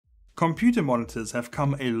Computer monitors have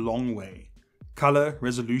come a long way. Color,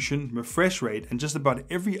 resolution, refresh rate, and just about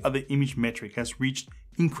every other image metric has reached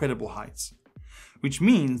incredible heights. Which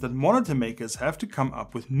means that monitor makers have to come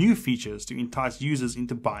up with new features to entice users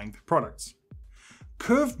into buying the products.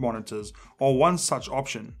 Curved monitors are one such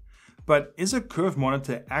option, but is a curved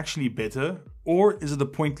monitor actually better, or is it a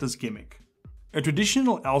pointless gimmick? A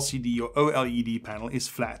traditional LCD or OLED panel is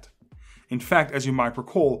flat. In fact, as you might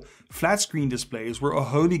recall, flat screen displays were a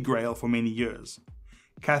holy grail for many years.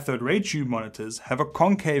 Cathode ray tube monitors have a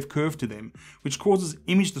concave curve to them, which causes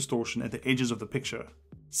image distortion at the edges of the picture.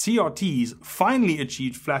 CRTs finally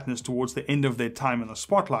achieved flatness towards the end of their time in the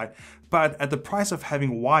spotlight, but at the price of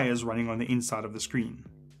having wires running on the inside of the screen.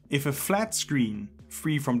 If a flat screen,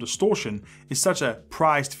 free from distortion, is such a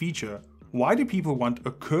prized feature, why do people want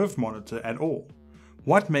a curved monitor at all?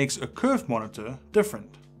 What makes a curved monitor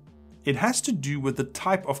different? It has to do with the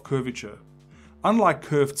type of curvature. Unlike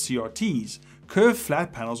curved CRTs, curved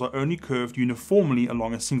flat panels are only curved uniformly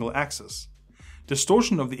along a single axis.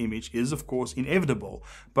 Distortion of the image is, of course, inevitable,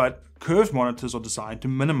 but curved monitors are designed to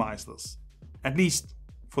minimize this, at least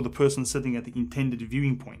for the person sitting at the intended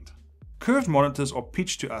viewing point. Curved monitors are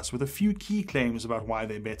pitched to us with a few key claims about why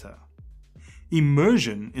they're better.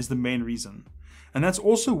 Immersion is the main reason, and that's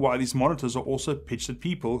also why these monitors are also pitched at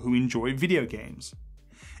people who enjoy video games.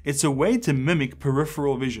 It's a way to mimic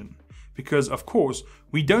peripheral vision, because of course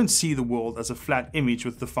we don't see the world as a flat image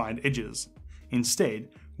with defined edges. Instead,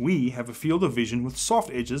 we have a field of vision with soft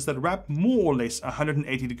edges that wrap more or less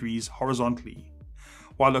 180 degrees horizontally.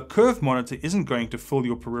 While a curved monitor isn't going to fill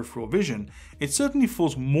your peripheral vision, it certainly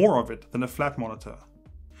fills more of it than a flat monitor.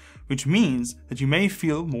 Which means that you may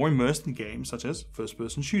feel more immersed in games such as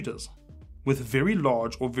first-person shooters. With very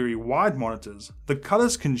large or very wide monitors, the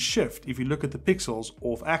colors can shift if you look at the pixels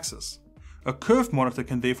off-axis. A curved monitor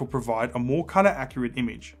can therefore provide a more color-accurate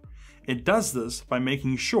image. It does this by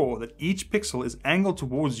making sure that each pixel is angled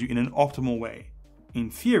towards you in an optimal way. In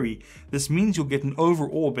theory, this means you'll get an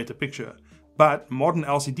overall better picture, but modern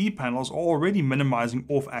LCD panels are already minimizing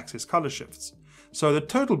off-axis color shifts, so the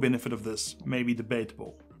total benefit of this may be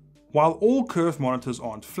debatable. While all curved monitors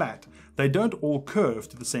aren't flat, they don't all curve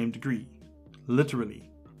to the same degree.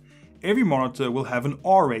 Literally. Every monitor will have an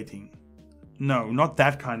R rating. No, not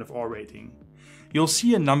that kind of R rating. You'll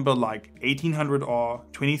see a number like 1800R,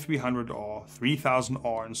 2300R,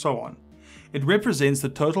 3000R, and so on. It represents the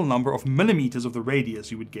total number of millimeters of the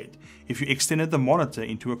radius you would get if you extended the monitor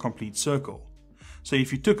into a complete circle. So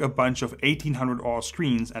if you took a bunch of 1800R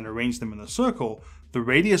screens and arranged them in a circle, the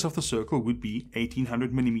radius of the circle would be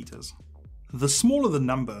 1800 millimeters. The smaller the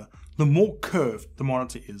number, the more curved the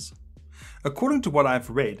monitor is. According to what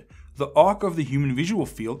I've read, the arc of the human visual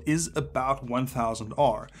field is about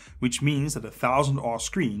 1000R, which means that a 1000R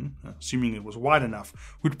screen, assuming it was wide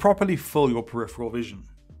enough, would properly fill your peripheral vision.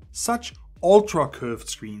 Such ultra-curved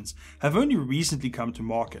screens have only recently come to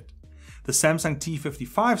market. The Samsung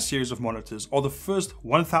T55 series of monitors are the first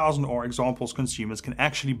 1000R examples consumers can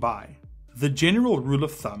actually buy. The general rule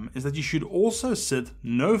of thumb is that you should also sit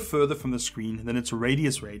no further from the screen than its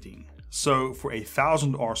radius rating. So for a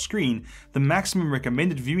 1000R screen, the maximum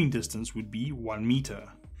recommended viewing distance would be 1 meter.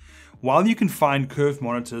 While you can find curved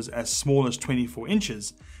monitors as small as 24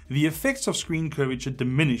 inches, the effects of screen curvature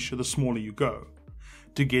diminish the smaller you go.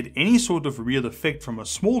 To get any sort of real effect from a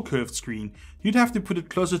small curved screen, you'd have to put it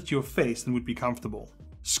closer to your face than would be comfortable.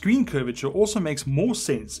 Screen curvature also makes more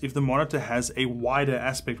sense if the monitor has a wider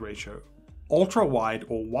aspect ratio. Ultra-wide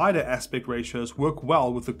or wider aspect ratios work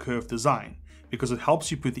well with the curved design, because it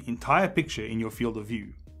helps you put the entire picture in your field of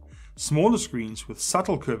view. Smaller screens with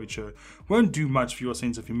subtle curvature won't do much for your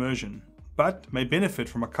sense of immersion, but may benefit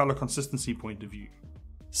from a color consistency point of view.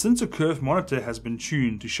 Since a curved monitor has been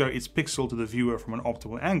tuned to show its pixel to the viewer from an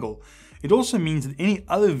optimal angle, it also means that any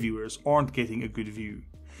other viewers aren't getting a good view.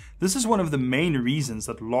 This is one of the main reasons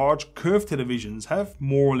that large curved televisions have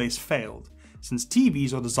more or less failed, since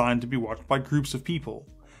TVs are designed to be watched by groups of people.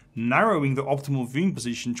 Narrowing the optimal viewing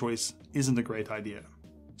position choice isn't a great idea.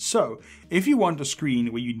 So, if you want a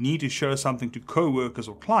screen where you need to show something to co-workers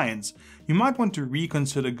or clients, you might want to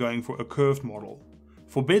reconsider going for a curved model.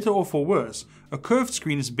 For better or for worse, a curved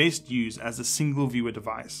screen is best used as a single viewer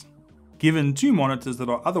device. Given two monitors that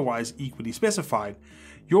are otherwise equally specified,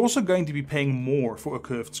 you're also going to be paying more for a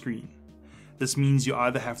curved screen. This means you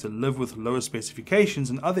either have to live with lower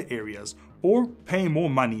specifications in other areas or pay more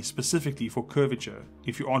money specifically for curvature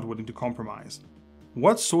if you aren't willing to compromise.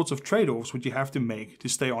 What sorts of trade-offs would you have to make to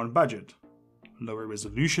stay on budget? Lower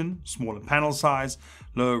resolution, smaller panel size,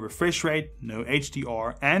 lower refresh rate, no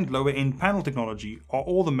HDR, and lower end panel technology are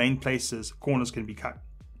all the main places corners can be cut.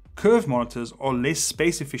 Curved monitors are less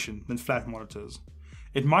space efficient than flat monitors.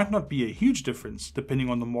 It might not be a huge difference depending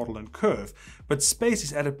on the model and curve, but space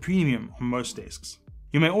is at a premium on most desks.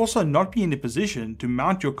 You may also not be in a position to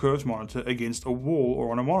mount your curved monitor against a wall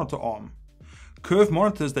or on a monitor arm. Curved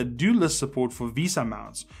monitors that do list support for VESA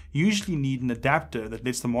mounts usually need an adapter that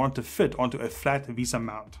lets the monitor fit onto a flat VESA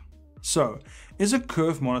mount. So, is a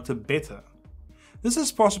curved monitor better? This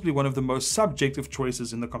is possibly one of the most subjective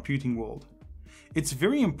choices in the computing world. It's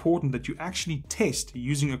very important that you actually test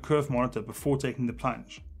using a curved monitor before taking the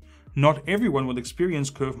plunge. Not everyone will experience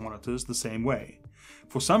curved monitors the same way.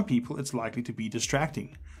 For some people, it's likely to be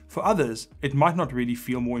distracting. For others, it might not really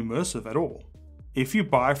feel more immersive at all. If you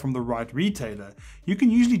buy from the right retailer, you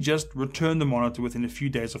can usually just return the monitor within a few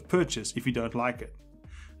days of purchase if you don't like it.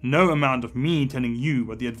 No amount of me telling you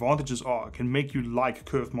what the advantages are can make you like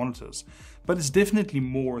curved monitors, but it's definitely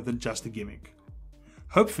more than just a gimmick.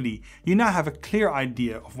 Hopefully, you now have a clear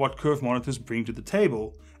idea of what curved monitors bring to the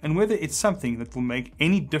table and whether it's something that will make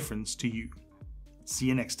any difference to you. See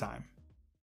you next time.